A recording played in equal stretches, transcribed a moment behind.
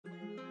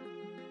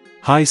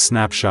Hi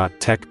Snapshot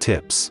Tech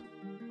Tips.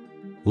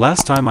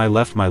 Last time I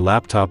left my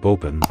laptop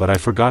open but I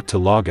forgot to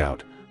log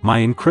out. My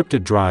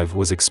encrypted drive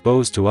was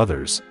exposed to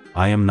others.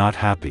 I am not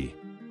happy.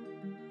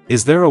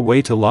 Is there a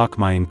way to lock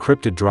my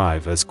encrypted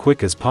drive as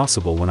quick as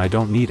possible when I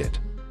don't need it?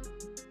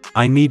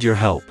 I need your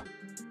help.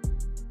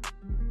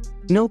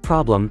 No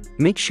problem,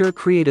 make sure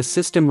create a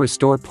system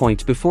restore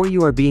point before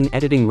you are being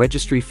editing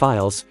registry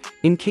files,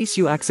 in case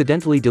you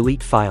accidentally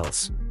delete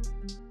files.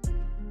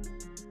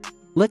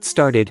 Let's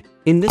start it.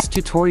 In this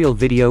tutorial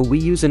video we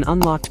use an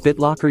unlocked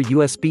BitLocker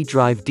USB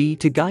Drive D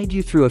to guide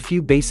you through a few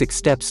basic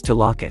steps to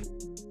lock it.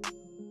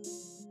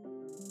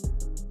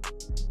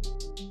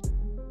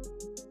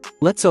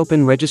 Let's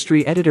open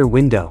Registry Editor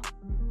window.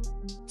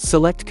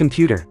 Select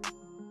Computer.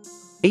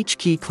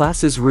 H-key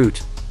classes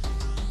root.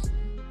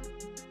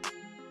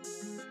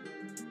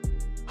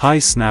 Hi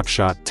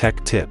Snapshot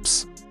Tech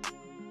Tips.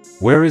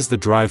 Where is the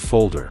drive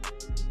folder?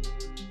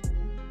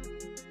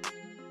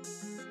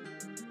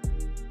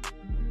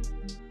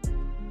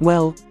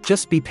 Well,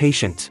 just be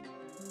patient.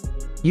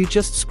 You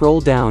just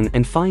scroll down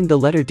and find the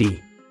letter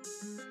D.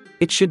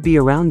 It should be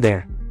around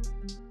there.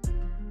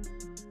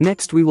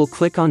 Next we will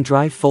click on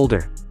Drive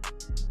folder.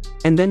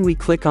 And then we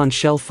click on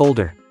Shell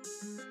folder.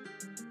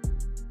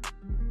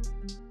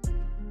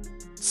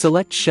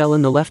 Select Shell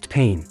in the left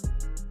pane.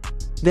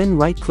 Then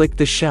right-click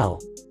the shell.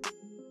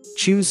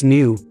 Choose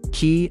New,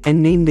 Key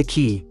and name the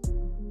key.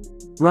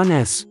 Run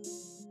as.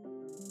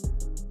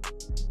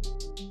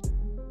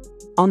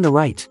 On the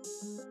right.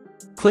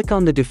 Click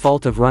on the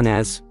default of Run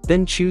As,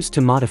 then choose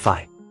to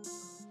modify.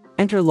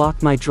 Enter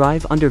Lock My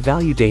Drive under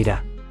Value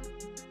Data.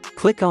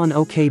 Click on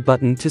OK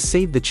button to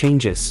save the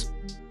changes.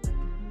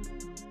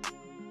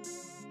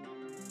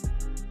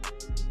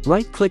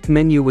 Right-click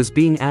menu was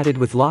being added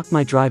with Lock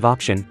My Drive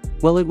option,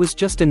 well it was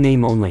just a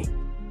name only.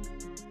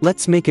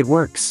 Let's make it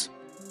works.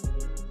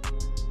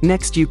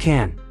 Next you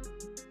can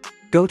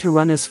go to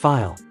Run As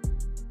file.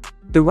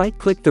 The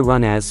right-click the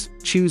Run As,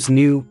 choose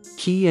New,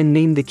 Key and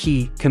name the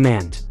key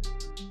command.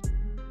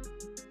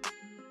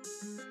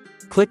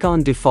 Click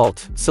on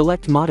Default,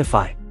 select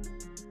Modify.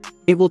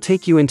 It will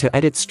take you into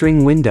Edit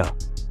String window.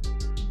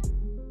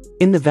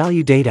 In the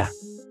value data,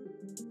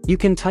 you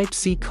can type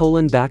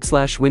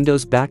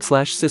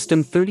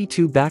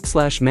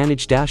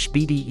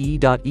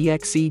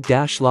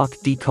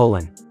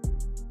c:/Windows/System32/Manage-bde.exe-lock-d:.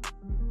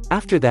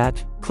 After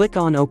that, click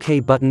on OK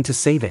button to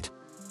save it.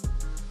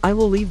 I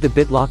will leave the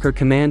BitLocker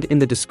command in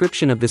the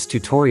description of this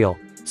tutorial,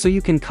 so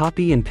you can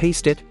copy and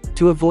paste it,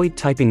 to avoid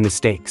typing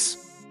mistakes.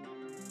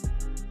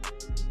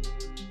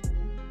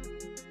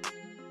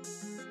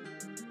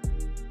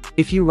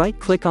 If you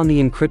right-click on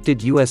the encrypted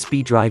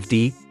USB Drive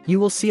D, you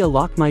will see a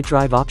Lock My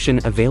Drive option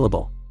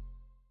available.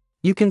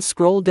 You can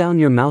scroll down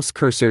your mouse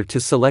cursor to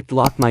select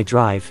Lock My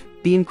Drive.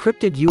 The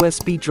encrypted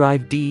USB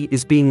Drive D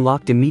is being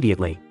locked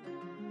immediately.